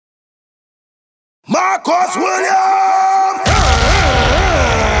Marcus Williams.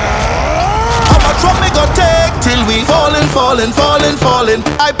 How much rum me go take till we falling?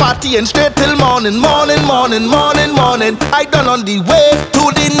 I partying straight till morning. I done on the way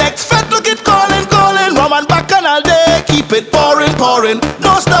to the next fed. Look it calling. Rum and back and all day. Keep it pouring.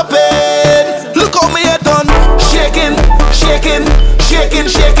 No stopping. Look how me head done. Shaking.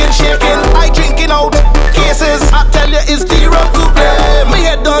 I drinking out cases. I tell you it's the rum to play. Me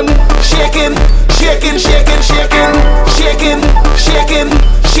head done. Shaking.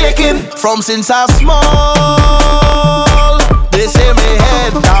 From since I small, they say me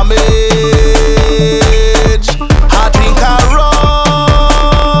head damage. I drink a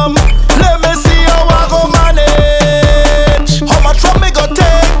rum. Let me see how I go manage. How much rum me go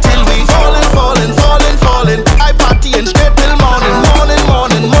take till we falling? I partying straight till morning.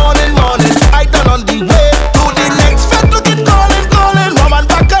 I done on the way to the next fed. Look it calling. Rum and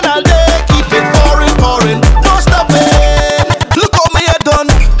back and all day. Keep it pouring. No stopping. Look how me head done.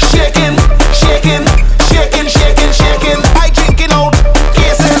 Shaking. I drinking out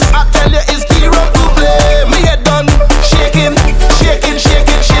cases. I tell you it's the rum to play. Me head done. Shaking.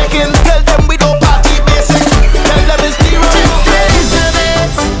 Tell them we don't party basic. Tell them it's the rum to play.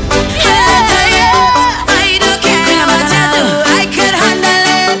 I don't care what you do. I could handle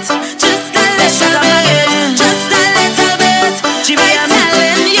it. Just a little bit. I'm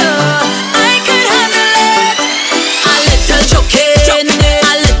telling you, I could handle it. A little joking,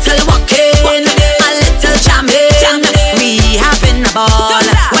 a little walking, a little jamming. We having a ball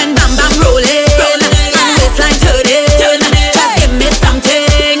when bam bam rolling, and waistline turning. Just give me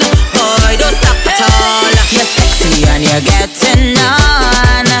something, boy, don't stop at all. You're sexy and you're getting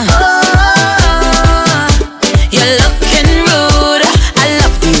on. You're looking rude. I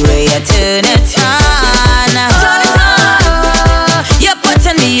love the way you turn it on. You're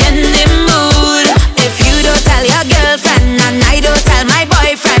putting me in the mood. If you don't tell your girlfriend and I don't tell my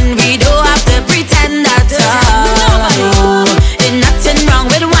boyfriend, we don't have to pretend at all. There's nothing wrong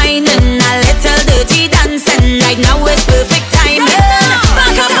with whining, a little dirty dancing. Right now is perfect timing.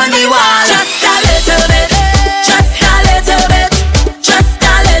 Back up on the wall. Just a little bit.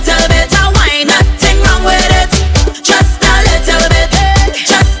 I whine, nothing wrong with it. Just a little bit.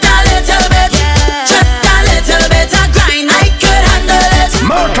 I grind, I could handle it.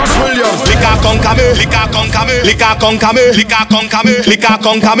 Marcus Williams. Liquor con came.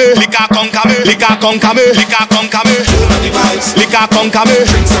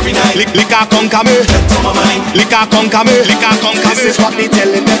 Drinks every night. Liquor con came. Get on my mind. Liquor con came. This is what me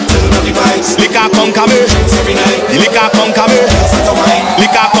telling them. Turn on the vibes. Liquor con came. Drinks every night. Liquor con came. Set on mind.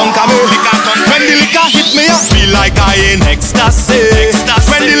 Liquor con came. When the liquor hit me, I feel like I in ecstasy.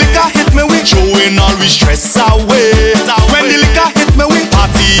 When the liquor hit me, we throwing all we stress away. When the liquor hit me, we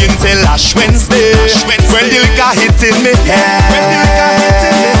party until Ash Wednesday. When the liquor hitting me, when the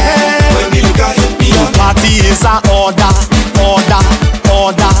liquor hit me, party is an order.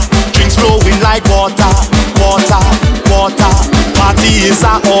 Drinks flowing like water. Party is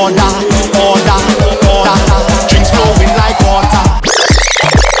an order. Drinks flowing like water.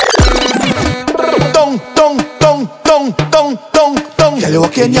 Girl, you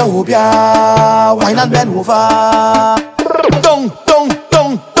walk in your hoopia, wine and bend over.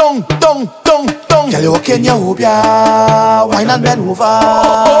 Girl, you walk in your hoopia, wine and bend over.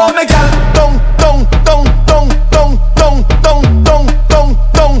 Oh, my girl,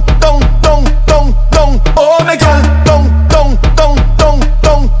 oh, my girl,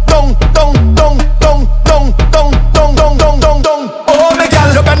 oh, my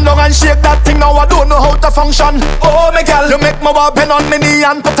girl, you bend down and shake that thing now. I don't know how to function. Oh, my girl, you make my ball pen on me knee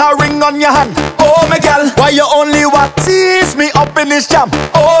and put a ring on your hand. Oh, my girl, why you only want tease me up in this jam?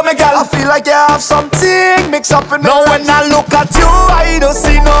 Oh, my girl, I feel like you have something mixed up in me. Now when I look at you, I don't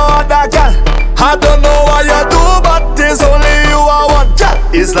see no other girl. I don't know what you do, but it's only you I want.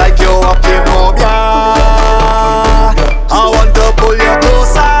 It's like you're walking home, yeah. I want to pull you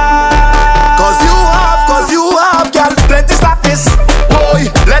closer. Cause you have, girl, plenty slackness.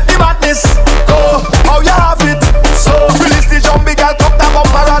 Boy, let the madness go. How you have it? So release the jumpy girl, come that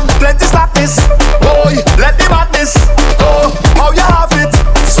bumper and plenty slackness. Boy, let the madness go. How you have it?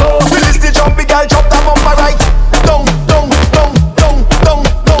 So release the jumpy girl, drop that bumper right.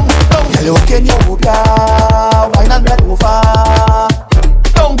 Girl, you walking your hoop, yeah. Wine and bend over.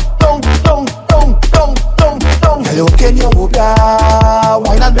 Girl, you walking your hoop, yeah.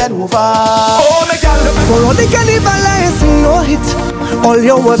 Wine and bend over. Oh, my girl. For all the carnival I sing no hit. All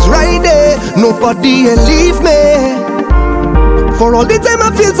you was right there. Nobody leave me. For all the time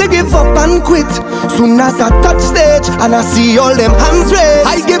I feel to give up and quit. Soon as I touch stage and I see all them hands raised,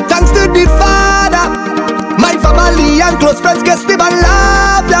 I give thanks to the Father. just get stable and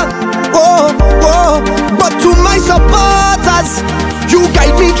love ya. Oh, oh. But to my supporters, you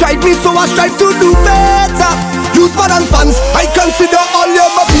guide me, guide me, so I strive to do better. Use more than fans, I consider all you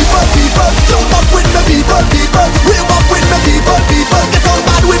my people, people. Jump up with the people, people. Wave up with the people, people. Get on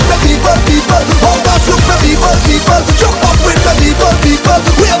bad with the people, people. Oh gosh, look the people, people. Jump up with the people, people.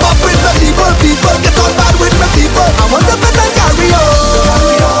 Wave up with the people, people. Get on bad with the people. I want to fit and carry on.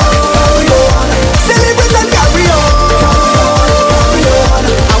 Carry on, carry on. Celebrate and carry on. Carry on, carry on.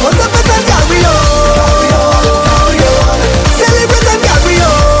 I want to fit and carry on. Carry on, carry on. Celebrate and carry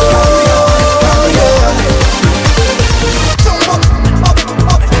on. Carry on, carry on. Jump up, up,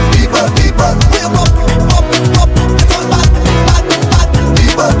 up. People, people. Wave up, up, up. Get on bad, bad, bad.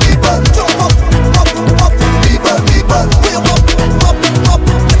 People, people. Jump up, up, up. People, people. Wave up, up, up.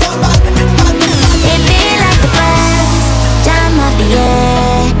 Get on bad, bad. It feel like the first jam of the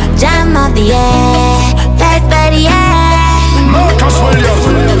year, jam of the year, back by the year. Marcus Williams.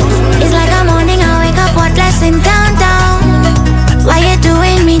 It's like a morning I wake up, what lesson countdown? Why you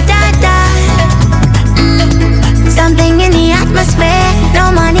doing me da-da? Something in the atmosphere,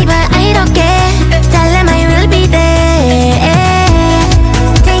 no money but I don't care. Tell them I will be there.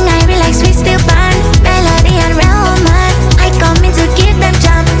 Thing I relax, we still burn. Melody and real woman, I come in to give them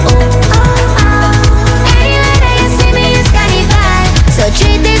jump. Oh, oh, oh. Anywhere that you see me is carnival, so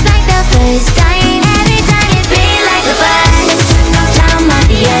treat this like the first time. Every time it feel like the first jam of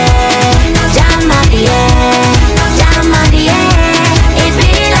the year, jam of the year, jam of the year. It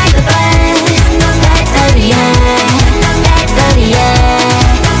feel like the first back of the year, back of the year,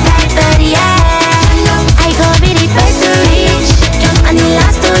 back of the year. I go be the first to reach and the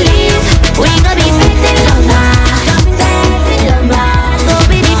last to leave. We go be first in love, go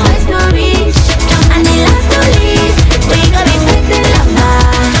be the first to reach and the last to leave. We go be first in love.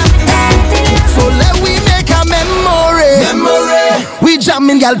 So let we make a memory. We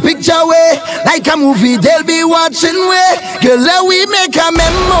jamming, girl, picture way. Like a movie, they'll be watching way. Girl, let we make a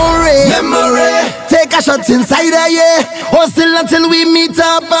memory. Take a shot inside a year. Hustle until we meet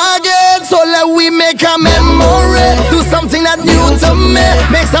up again. So let we make a memory. Do something that new to me.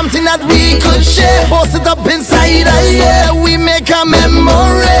 Make something that we could share. Post it up inside a year. So let we make a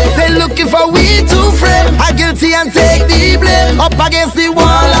memory. They looking for we to frame. I guilty and take the blame. Up against the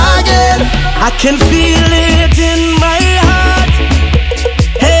wall again. I can feel it in my heart,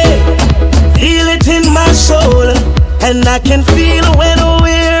 hey, feel it in my soul, and I can feel when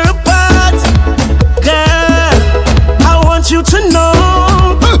we're apart. Girl, I want you to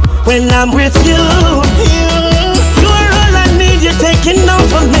know, when I'm with you, you're all I need, you're taking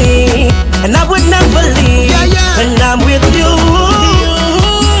over me, and I would never leave. When I'm with you,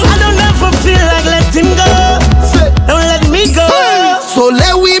 I don't ever feel like letting go. Don't let me go. So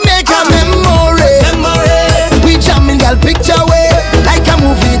let we make a memory. We jamming, girl, picture way. Like a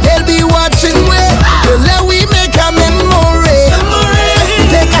movie, they'll be watching way. So let we make a memory.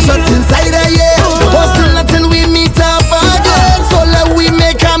 Take a shot inside a year. Hustle until we meet up again. So let we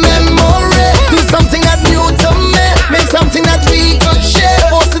make a memory. Do something that new to me. Make something that we could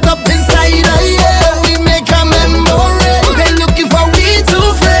share. Post it up inside a year. We make a memory. They looking for we to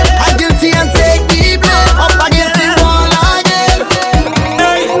friend. I'm guilty and take the blame. Up against the wall again.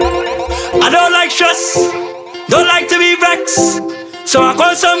 I don't like stress, don't like to be vexed. So I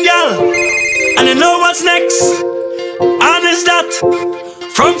call some gal, and you know what's next. And is that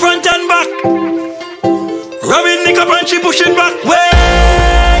from front and back, rubbing Nick up and she pushing back.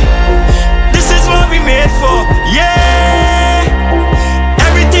 Way, this is what we made for. Yeah,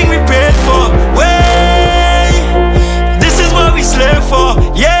 everything we paid for. Way, this is what we slave for.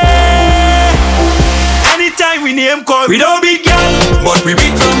 Yeah, anytime we name call, we don't beat gal, but we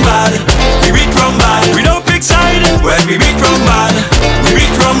beat from bad. We beat from bad. We don't pick side when we beat from bad. We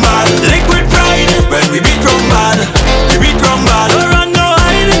beat from bad. Liquid pride when we beat from bad. We beat from bad. No run, no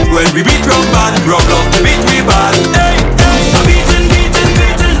hide when we beat from bad. Rob love to beat we bad. Hey, hey. I'm beating, beating,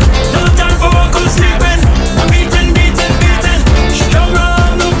 beating. No time for walk or sleeping. I'm beating, beating, beating. Strong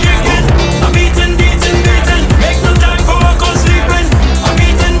arm, no kicking. I'm beating, beating, beating. Make no time for walk or sleeping. I'm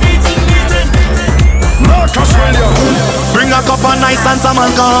beating, beating, beating. Marcus Williams. Bring a cup of nice and some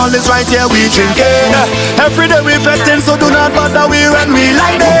alcohol, it's right here we drinking. Every day we fetting, so do not bother we when we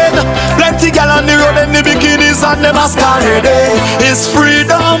lighting. Plenty gal on the road in the bikinis and the masquerading. It's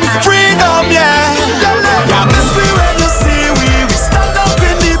freedom, freedom, yeah. Yeah, miss me when you see we stand up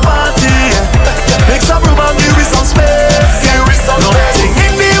in the party. Make some room and give we some space. Nothing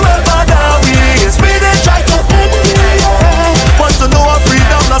in the world bother we. It's we they try to end me, yeah. Want to know our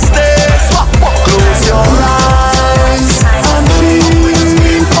freedom not stays. Close your eyes and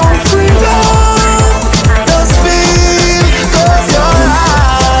feel our freedom. Just feel, go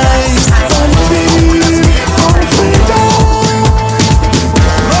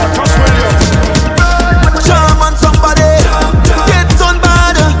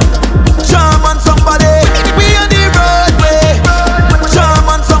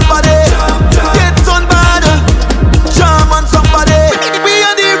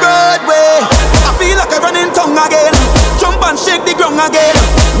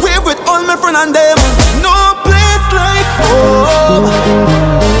again. Wave with all my friends and them. No place like home.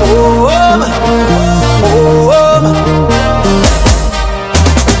 Home. Home.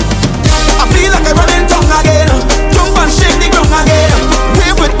 I feel like I'm running tongue again. Jump and shake the ground again.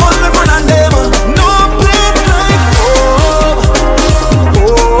 Wave with all my friends and them. No place like home.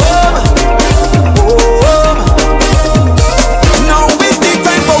 Home. Home. Now is the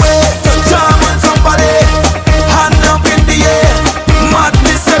time for it to jam on somebody. Hand up in the air.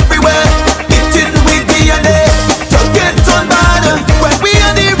 Madness everywhere. Eating with DNA. To get on bad when we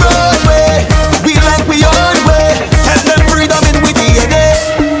on the roadway. We like we own way. Tell them freedom in with DNA.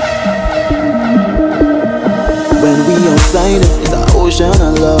 When we outside, it's an ocean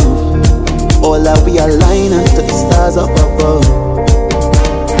of love. All that we align to the stars up above.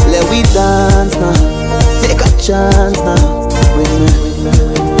 Let we dance now. Take a chance now. With me.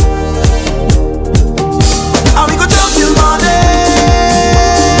 And we go down till morning.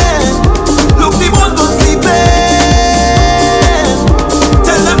 Look, the world don't sleeping.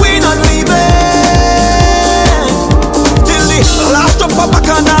 Tell them we not leaving. Till the last drop of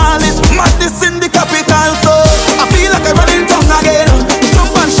bacchanal is madness in the capital. So I feel like I'm running tongue again.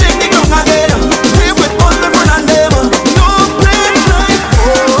 Jump and shake the ground again. Wave with all my friends and them. No place like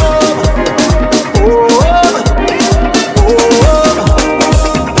home. Home. Home.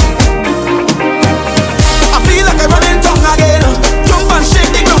 I feel like I'm running tongue again. Jump and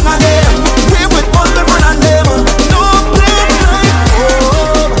shake the ground again. Wave with all my friends and them. No place like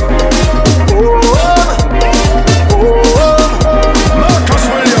home. Home. Home. Marcus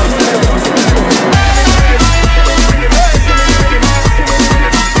Williams.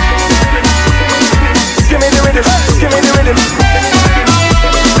 Give me the rhythm, give me the rhythm.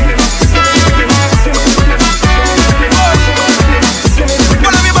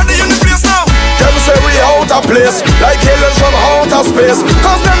 Well, everybody in the place now. Them say we out of place, like aliens from outer space.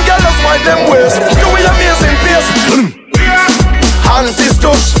 Cause them girls mind them ways. Do we amazing pace?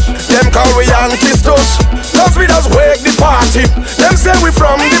 Anti-stush, them call we anti-stush. Cause we just wake the party. Them say we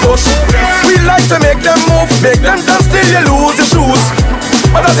from the bush. We like to make them move, make them dance till you lose your shoes.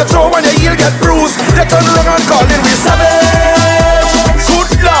 But as you throw when your heel get bruised, they turn around and call it we savage.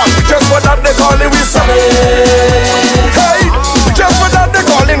 Good luck, just for that they call it we savage. Hey, just for that they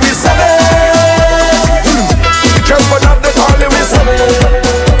call it we savage. Just for that they call it we savage.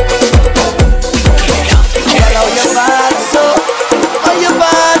 Well, how you bad so? How you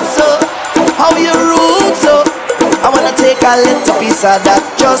bad so? How you rude so? I wanna take a little piece of that.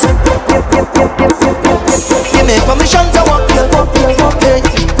 Just give me permission to walk you. Hey.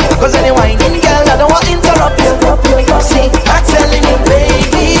 Cause any whining girl, I don't want to interrupt you. See, I'm telling you,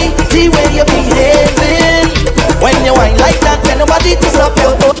 baby, the way you're behaving. When you whine like that, then nobody to stop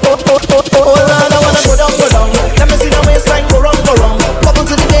you. Oh, Lord, I wanna go down. Let me see the waistline, go wrong. Bubble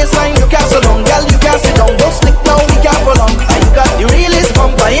to the baseline, you can't so long. Girl, you can't sit down, don't stick now, we can't prolong. And you got the realest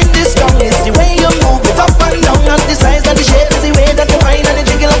bumper in this song. It's the way you move it up and down. And the size and the shape is the way that you whine and the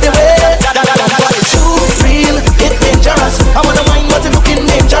jiggle of the waist. But it's too real, it's dangerous. I wanna whine but it's looking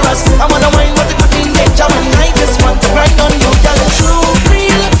dangerous. I wanna whine but it's looking dangerous. And I just want to grind on you, girl. It's too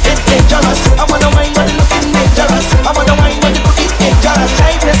real, it's dangerous. I wanna whine but it's looking dangerous. I wanna whine but it's looking dangerous.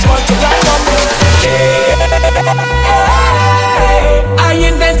 I just want to grind on you. I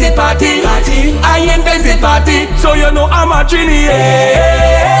invented party. I invented party. So you know I'm a Trini.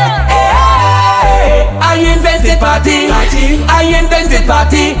 I invented party. I invented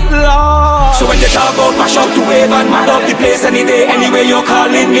party. Lord. So when you talk about mash up to wave and mad up the place any day, anyway you're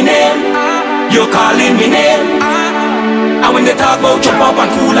calling me name. You're calling me name. And when they talk about jump up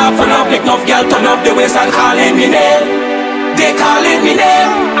and cool off and up, make enough girl turn up the waist and calling me name. They calling me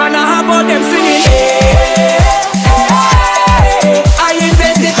name. And I have all them singing. I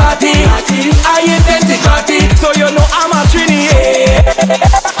invented party. I invented party. So you know I'm a Trini.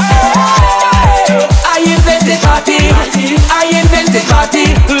 I invented party. I invented party.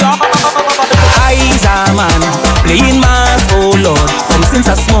 I's a man playing mass, oh Lord, from since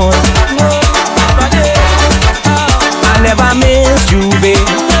I small. I never miss Juve,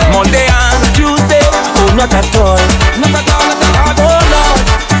 Monday and Tuesday. Oh, not at all. Not at all, not at all. Oh Lord.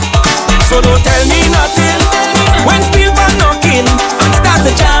 So don't tell me nothing when Steve are knocking and start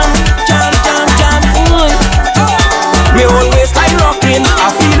the jam. We always like rocking.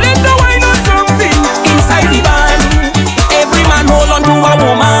 I feel it the wine or something inside the band. Every man hold on to a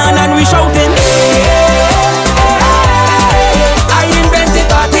woman and we shouting. I invented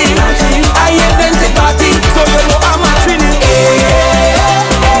party. I invented party. So you know I'm a Trini.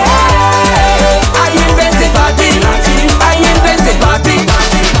 I invented party. I invented party.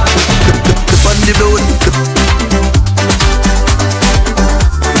 On the road, the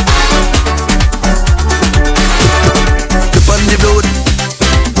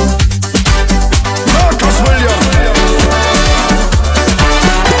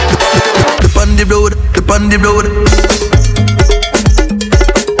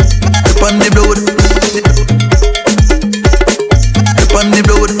on the road. Dip on the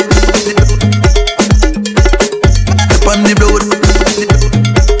road. Dip on the road.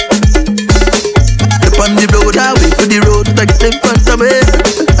 Dip on the road. Can't wait for the road to get in front of me.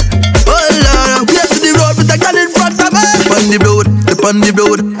 Oh Lord, wait for the road, put a girl in front of me. Dip on the road, dip on the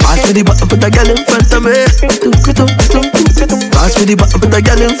road. Pass me the button, put a girl in front of me. Pass me the button, put a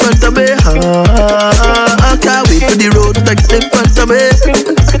girl in front of me. Can't wait for the road to get in front of me.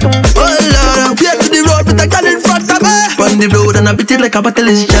 Oh Lord, wait for the road, put a girl in front of me. On the road and I beat it like a battle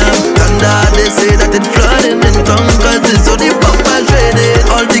is jam. Thunder, they say that it's flooding in town, cause it's only pump and trading.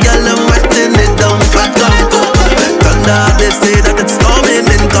 All the girls are wetting it down, flat down. Thunder, they say that it's storming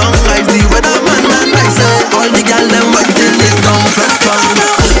in town. I see weatherman and I say all the girls are wetting it down, flat down.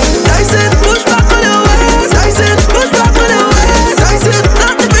 I said push back on your waist. I said push back on your waist. I said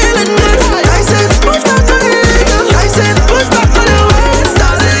not the feeling good. I said push back on your waist. I said push back on your waist.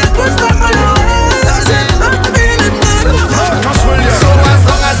 I said push back on your waist. I said not the feeling good. So as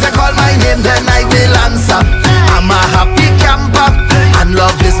long as they call my name, then I will answer. I'm a happy camper, and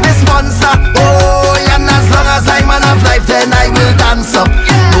love is my sponsor. Oh, and as long as I'm man of life, then I will dance up.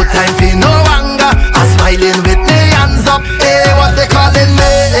 No time for no anger, I'm smiling with me hands up. Hey, what they calling me?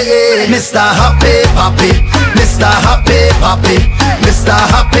 Mr. Happy Papi, Mr. Happy Papi, Mr.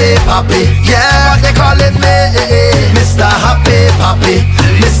 Happy Papi. Yeah, what they calling me? Mr. Happy Papi,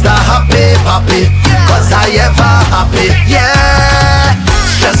 Mr. Happy Papi. Cause I ever happy. Yeah.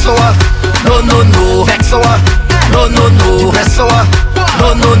 Stress for her, no. Vex for her, no. Depress for her,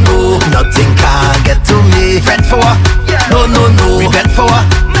 no. Nothing can get to me. Fret for her, no. Regret for her,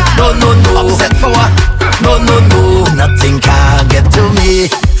 no. Upset for her, no. Nothing can get to me.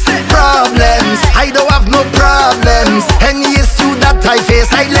 Problems, I don't have no problems. Any issue that I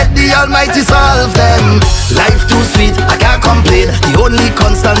face, I let the Almighty solve them. Life too sweet, I can't complain. The only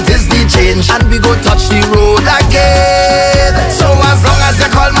constant is the change, and we go touch the road again. So as long as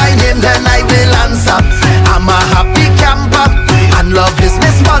you call my name, then I will answer. I'm a happy camper, and love is my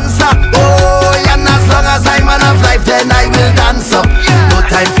sponsor. Oh, and as long as I'm man of life, then I will dance up. No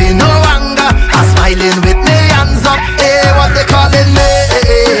time for no anger, I'm smiling with me hands up. Hey, what they calling me?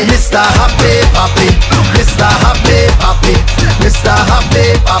 Mr. Happy Papi, Mr. Happy Papi, Mr.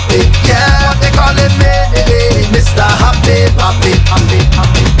 Happy Papi. Yeah, what they calling me? Mr. Happy Papi, Papi,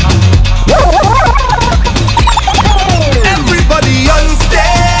 Papi, Papi. Everybody on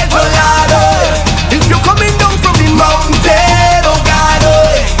stage, oh God, oh. If you're coming down from the mountain, oh God,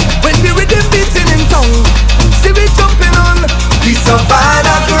 oh. When the rhythm beating in tongue, see me jumping on the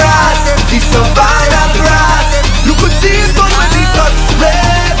savannah grass, the savannah grass. You could see it on when the dust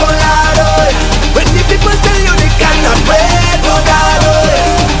rain, oh God, oh. When the people tell you they cannot wait, oh God, oh.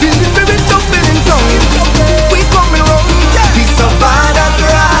 Feel the spirit jumping in tongue. We coming round the savannah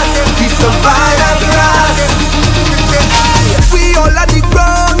grass, the savannah grass. We all on the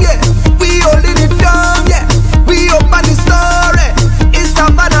ground, yeah. We holding it down, yeah. We open the story. It's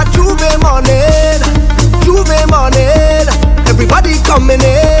Savannah Juve morning, Juve morning. Everybody coming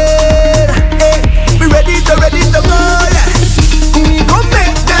in, hey. We ready to go, yeah. We gon'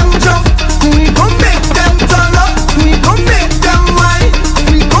 make them jump. We gon' make them turn up. We gon' make them wine.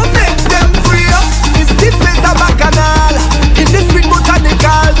 We gon' make them free up. It's the place of Bacchanal. In this big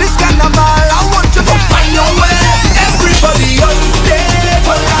botanical, this carnival. I want you to find your way. Everybody on stage,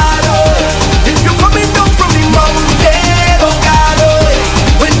 oh God, oh. If you're coming down from the mountain, oh God, oh.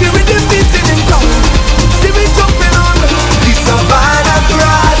 When the rhythm beating in town, see me jumping on the savannah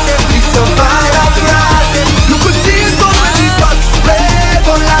grass, the savannah grass. You could see it on when the bus rain,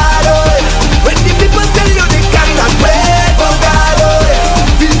 oh God, oh. When the people tell you they cannot wait, oh God, oh.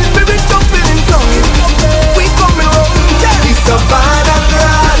 Feel the spirit jumping in town. We coming round the savannah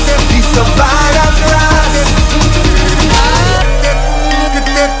grass, the savannah grass.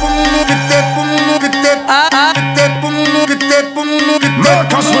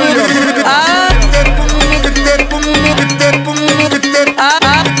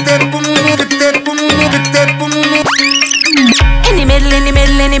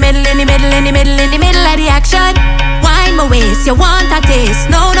 In the middle of the action. Wine my waist, you want a taste?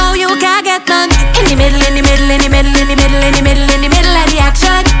 No, you can't get none. In the middle of the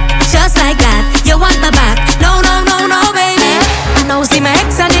action. Just like that, you want my back? No, baby. I know see my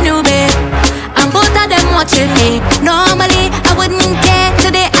ex and the new babe, and both of them watching me. Normally I wouldn't care,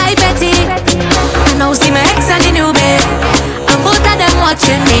 today I bet it. I know see my ex and the new babe, and both of them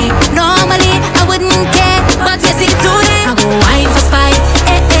watching me. Normally I wouldn't care, but you see today I go wine for spite.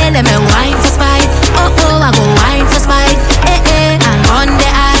 Let me wine for spite. Oh, I go wine for spite. And on the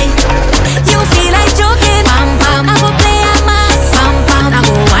eye, you feel like joking. Pam, pam, I go play a mass. Pam, pam, I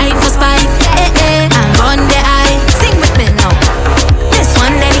go wine for spite.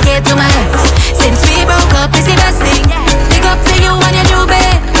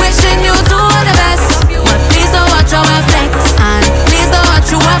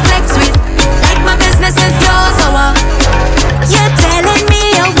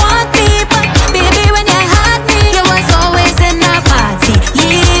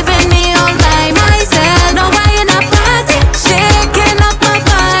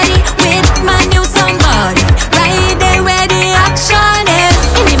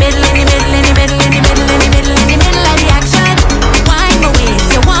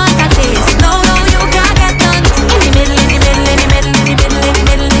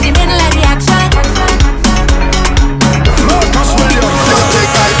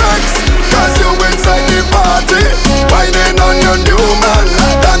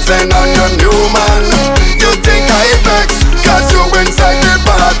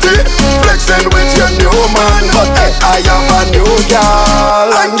 man, but hey, I am a new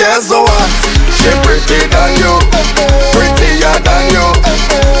girl. And guess what? She pretty than you, prettier than you,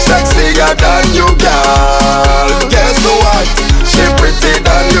 sexier than you, girl. Guess what? She pretty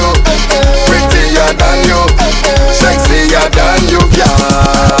than you, prettier than you, sexier than you,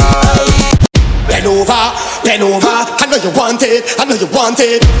 girl. Bend over, bend over. I know you want it, I know you want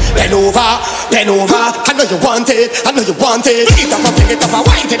it. Bend over, bend over. I know you want it, I know you want it. Pick it up and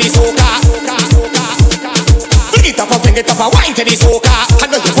wine to the soca. Pick it up and wine to the soca. I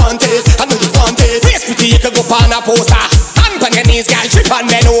know you want it, I know you want it. Face pretty, you can go on a poster. Hand on your knees, girl, trip and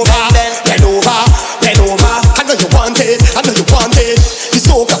bend over. Bend over, bend over. I know you want it, I know you want it. The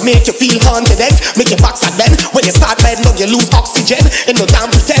soca make you feel haunted, make your back sad then. When you start bending up, you lose oxygen. And no damn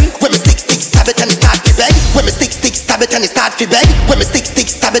pretend. When me stick, stab it and it start to beg. When me stick, stab it and it start to beg. When me stick,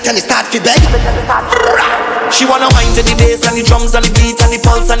 stab it and it start to beg. She wanna wind to the bass and the drums and the beat and the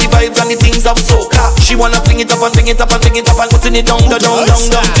pulse and the vibes and the things of soca. She wanna fling it up and fling it up and fling it up and putting it down, down, down,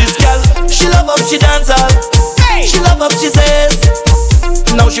 down. This girl, she love up, she dance all. She love up, she says.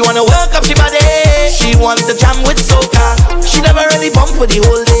 Now she wanna work up she body. She wants to jam with soca. She never really bump for the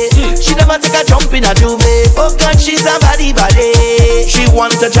whole day. She never take a jump in a duvet. Oh God, she's a body. She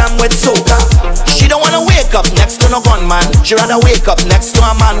wants to jam with soca. She don't wanna wake up next to no gunman. She rather wake up next to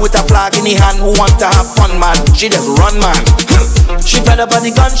a man with a flag in the hand who want to have fun, man. She just run, man. She fed up on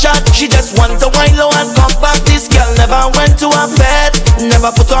the gunshot. She just want to wind low and come back. This girl never went to a bed,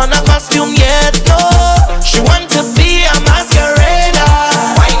 never put on a costume yet. No, she want to be a masquerader.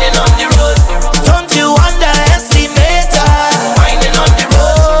 Winding on the road, don't you underestimate her. Winding on the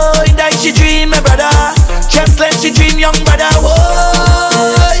road, that she dream, my brother. Just like she dream, young brother.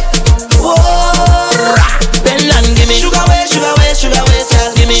 Whoa, whoa. Bend and give me sugar way, sugar way, sugar way, girl.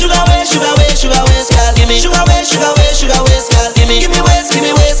 Give me sugar way, sugar way, sugar way, girl. Give me sugar way, sugar way, sugar way, girl. Give me waist, give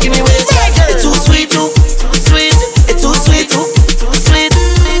me waist, give me waist, girl. It's too sweet, too sweet. It's too sweet, too sweet.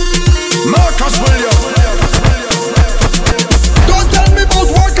 Marcus Williams. Don't tell me about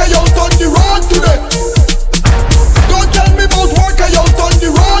work I out on the road today. Don't tell me about work I out on the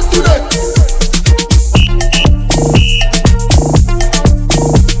road today.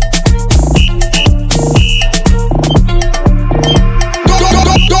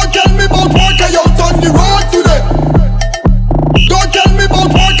 Don't tell me about work I out on the road today. Don't tell me about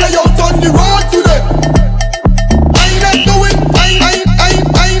work I out on the road today.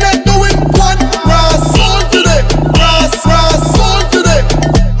 I not doing one brass soul today. Brass soul today.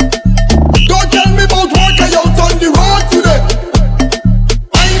 Don't tell me about work I out on the road today.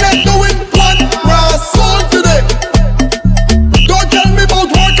 I not doing one brass soul today. Don't tell me about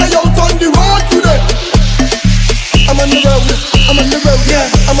work I out on the road today. I'm on the road, I'm on the road, yeah.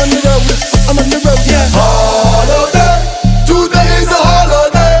 I'm on the road, I'm on the road, yeah. Holiday, today is a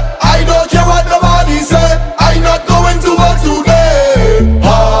holiday. I don't care what nobody say. I'm not going to work today.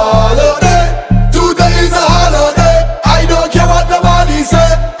 Holiday, today is a holiday. I don't care what nobody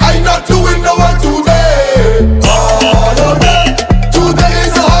say. I'm not doing no work today. Holiday, today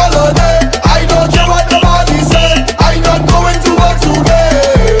is a holiday. I don't care what nobody say. I'm not going to work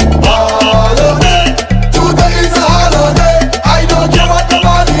today. Holiday, today is a holiday. I don't care what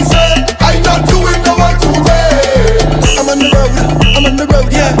nobody say. I'm not doing no work today. I'm on the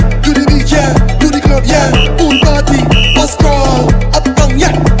road, yeah. Do the beach, yeah. Do the club, yeah. Pool party, bus crawl, up down,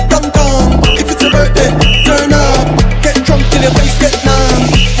 yeah. Downtown. If it's your birthday, turn up. Get drunk till your face get numb.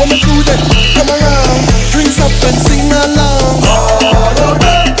 When we do that, come around. Drinks up and sing along.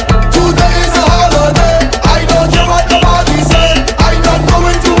 Holiday, today is a holiday. I don't care what nobody say. I'm not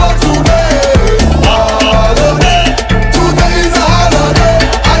going to work today. Holiday, today is a holiday.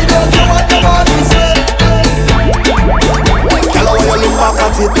 I don't care what nobody say. Girl, when you look back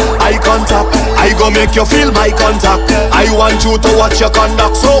at it, eye contact, I go make you feel my contact. I want you to watch your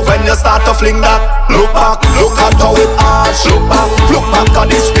conduct. So when you start to fling that, look back, look at how it arch. Look back on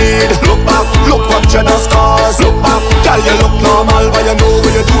the speed. Look back, look what you just cause. Look back, girl, you look normal, but you know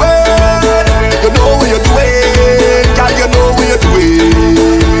what you're doing. You know what you're doing, girl, you know what you're doing.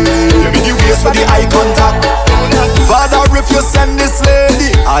 You mean you waste for the eye contact. Father, if you send this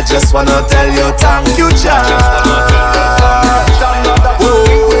lady, I just wanna tell you thank you, child.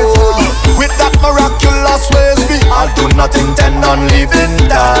 With that miraculous ways, me, I do not intend on leaving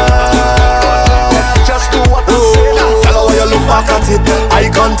that. Just do what I say. Tell her when you look back at it, eye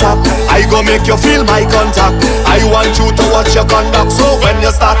contact, I go make you feel my contact. I want you to watch your conduct. So when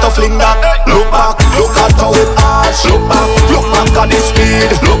you start to fling that, look back, look at how it arch. Look back on the speed.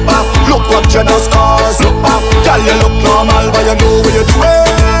 Look back, look what you just cause. Look back, girl, you look normal, but you know what you're doing.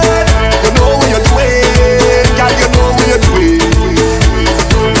 You know what you're doing, girl, you know what you're doing.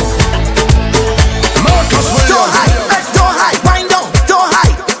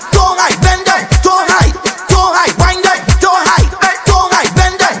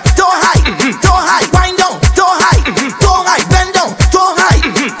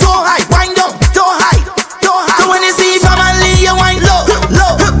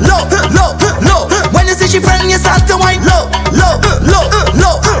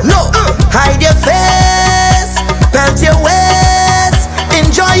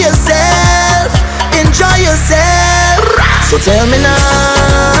 So tell me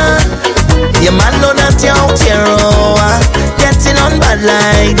now, your man know that you're out here, getting on bad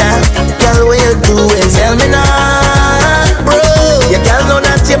like that. Girl, what you doing? Tell me now, bro. Your girl know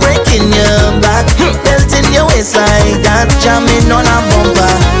that you're breaking your back, belting your waist like that, jamming on a bumper.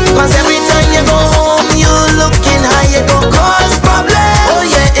 Cause every time you go home, you looking high, you go cause problem. Oh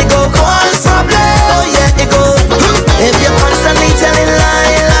yeah, it go cause problem. Oh yeah, it go. If you're constantly telling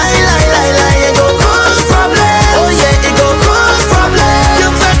lie, it go cause problem. Oh yeah, it go cause problem. You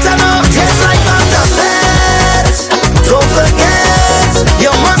better know, just like I'm the best. Don't forget,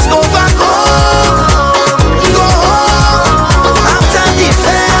 you must go back home. Go home after the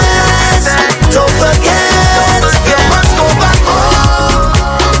fest. Don't forget, you must go back home.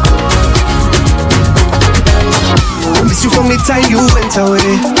 I miss you from the time you went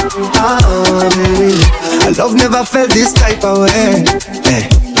away. Baby, our love never felt this type of way. Hey,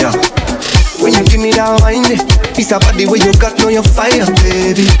 yeah. When you give me that wine, it's about the way you got, know your fire,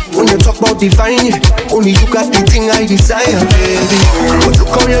 baby. When you talk about divine, only you got the thing I desire, baby. But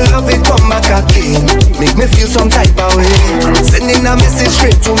look how you love it, come back again. Make me feel some type of way. Sending a message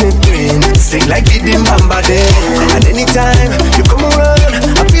straight to me brain. Sing like the Bamba day. And anytime you come around,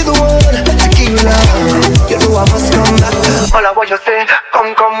 I feel the one to keep love. You know I must come back. All I want you say,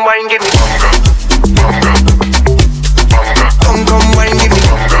 come wine, give me. Come wine, give me.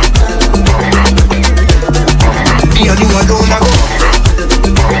 Me and you alone, I go.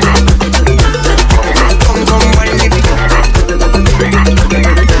 Come wine, give me.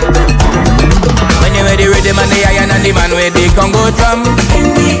 When you ready, rhythm and the iron and the man where they can go from.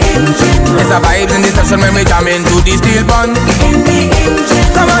 In the engine. There's a vibes in the session when we jam into the steel bun. In the engine.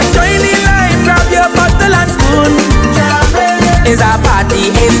 Come on, join the line, grab your bottle and spoon. It's a party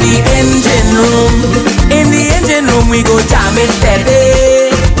in the engine room. In the engine room we go jam it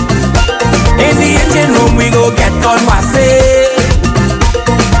steady. In the engine room we go get on wassy.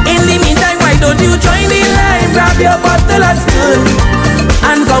 In the meantime, why don't you join the line, grab your bottle and spoon,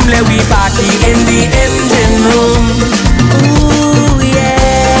 and come let we party in the engine room. Ooh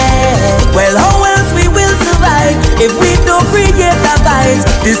yeah. Well, how else we will survive if we don't create a vibe?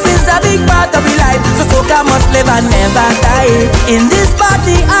 This is a big part of the life, so soca must live and never die. In this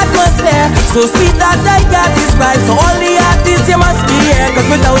party atmosphere, so sweet that I can't describe. So all the artists you must be here, cause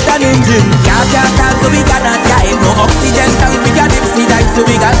without an engine can't start, so we cannot drive. No oxygen tank, we got dipsy dive. So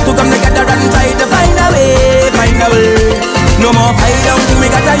we got to come together and try to find a way, find a way. No more fight down, we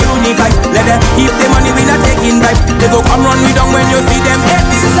got a unify. Let them keep the money, we not taking bribe. They go come run me down when you see them get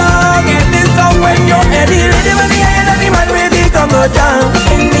this song when you're ready. Ready when the iron and the man ready come go down.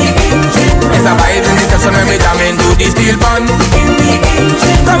 In the engine. It's a vibes in the session when we jam into the steel bun. In the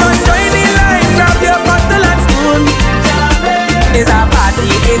engine. Come on, join the line, grab your bottle and spoon. It's a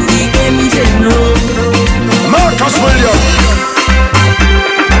party in the engine room. Marcus Williams.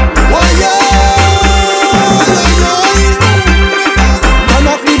 Why turn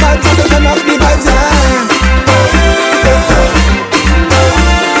up the vibes, turn up the vibes,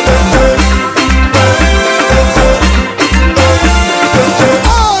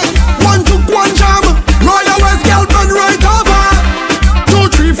 One took one jam, Royal West girl burn right over. 2,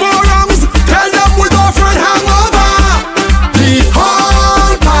 3, 4 rounds, tell them we go for a hangover. The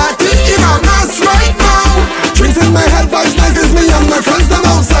whole party in a mess right now. Drinks in my head, vibes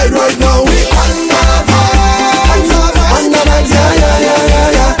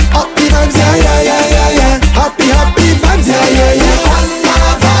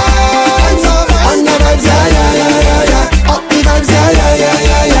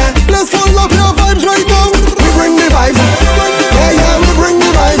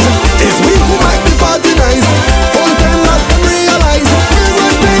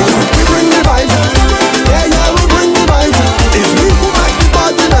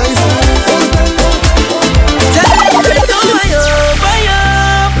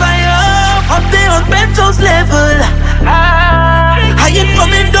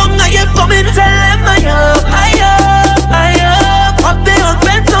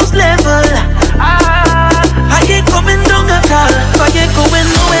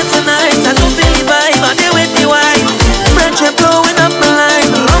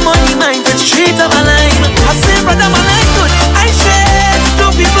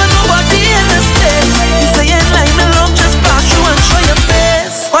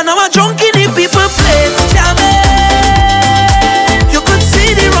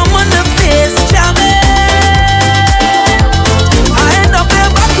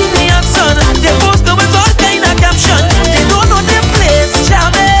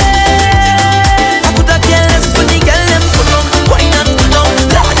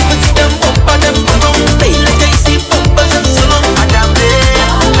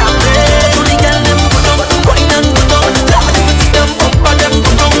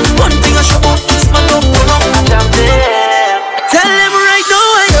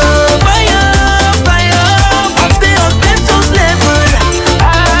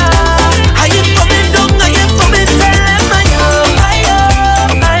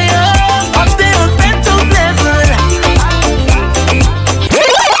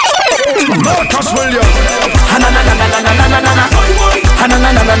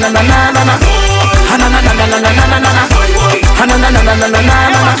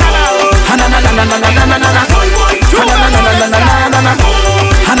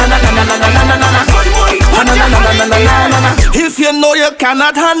If you know you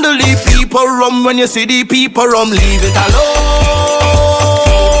cannot handle the people rum, when you see the people rum, leave it alone.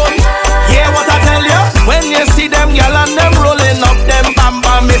 Hear what I tell you? When you see them gyal and them rolling up them bam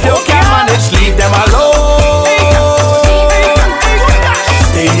bam, if you can't manage, leave them alone.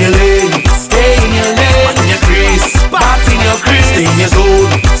 Stay in your lane, stay in your lane. Bat in your crease, bat in your crease. Stay in your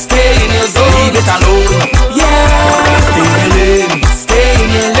zone, stay in your zone. Leave it alone. Yeah. Stay in your lane, stay in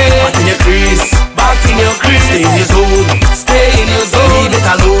your lane. Bat in your crease, bat in your crease. Stay in your zone, stay in your zone. Leave it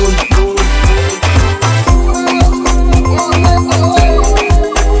alone.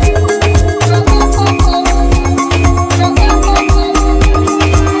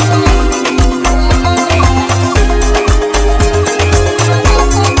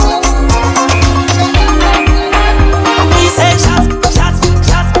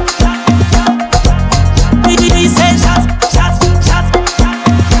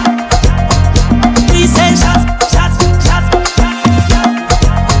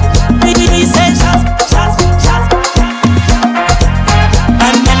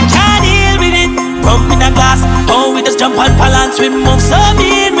 We move so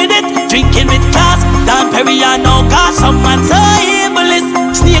mean with it, drinking with class. Dan Perry and no gas, some man so ableist.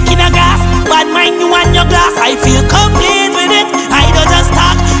 Snake in a gas, bad mind you and your glass. I feel complete with it, I don't just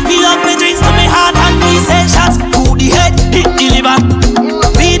talk. We love me drinks to me heart and we say shots. To the head, hit the liver.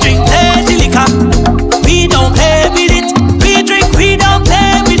 We drink dirty liquor, we don't play with it. We drink, we don't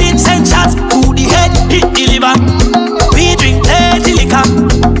play with it. Send shots to the head, hit the liver. We drink dirty liquor,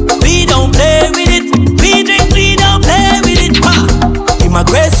 we don't play with it. We drink, we don't play with it. My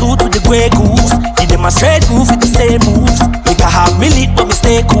grey suit with the grey goose. Give them a straight groove with the same moves. Make a half millet but me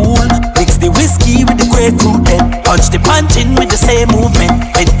stay cool. Mix the whiskey with the grapefruit then punch the punch in with the same movement.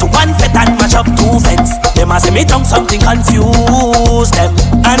 Went to one fet and match up two fence. Them a say me tongue something confuse them.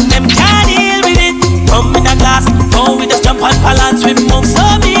 And them can't deal with it. Rum in a glass, go with us jump and balance. We move so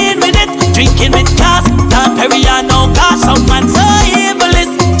mean with it. Drinking with class, Dan Perry and no gas. Some man so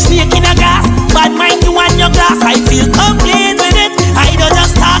ableist. Snake in a gas, bad mind you and your glass. I feel complete with it, I don't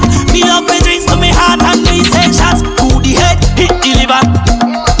just talk. Me love me drinks to me heart and we say shots. To the head, hit the liver.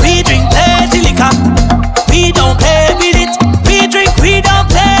 We drink dirty liquor, we don't play with it. We drink, we don't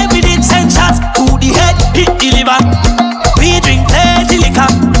play with it. Send shots to the head, hit the liver. We drink dirty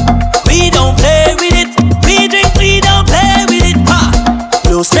liquor, we don't play with it. We drink, we don't play with it.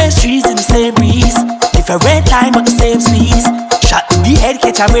 Blow stress trees in the same breeze. Different time but the same squeeze. Shot in the head,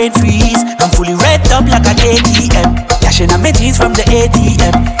 catch a brain freeze. I'm fully red up like an ATM. Cashing on my jeans from the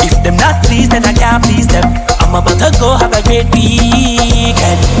ATM. If them not pleased, then I can't please them. I'm about to go have a great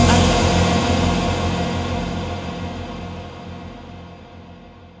weekend.